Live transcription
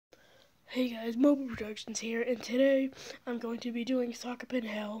Hey guys, Mobile Productions here, and today I'm going to be doing Sakupen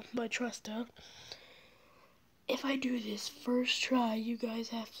Hell by TrusTa. If I do this first try, you guys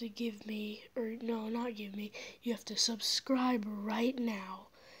have to give me, or no, not give me, you have to subscribe right now.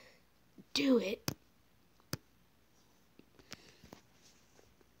 Do it.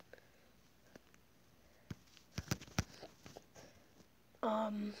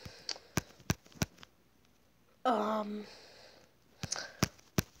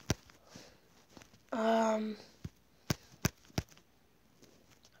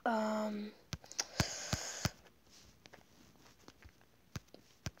 Um,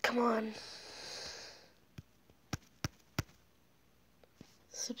 come on.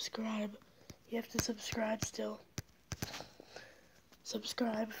 Subscribe. You have to subscribe still.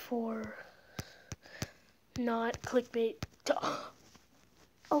 Subscribe for not clickbait.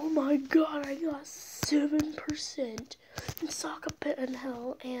 Oh my god, I got 7% in Sakupen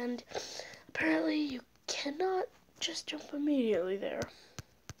Hell, and apparently you cannot just jump immediately there.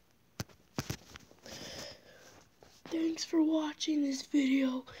 Thanks for watching this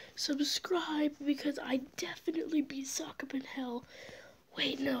video. Subscribe because I definitely beat Sakupen Hell.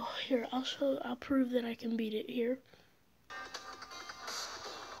 Wait, no, here, I'll prove that I can beat it here.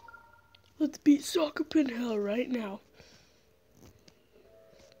 Let's beat Sakupen Hell right now.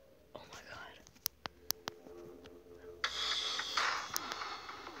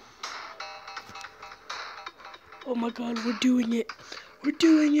 Oh my god, we're doing it. We're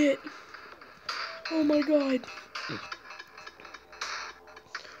doing it. Oh my god.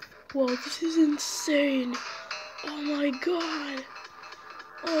 Whoa, this is insane. Oh my god.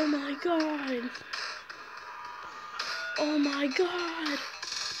 Oh my god. Oh my god.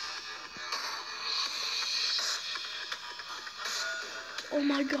 Oh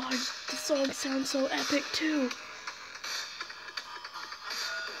my god, the song sounds so epic too.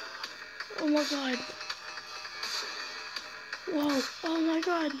 Oh my god. Whoa, oh my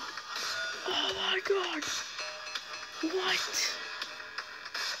god. Oh my god. What?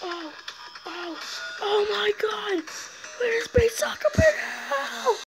 Oh my god. Where's my Sakupen?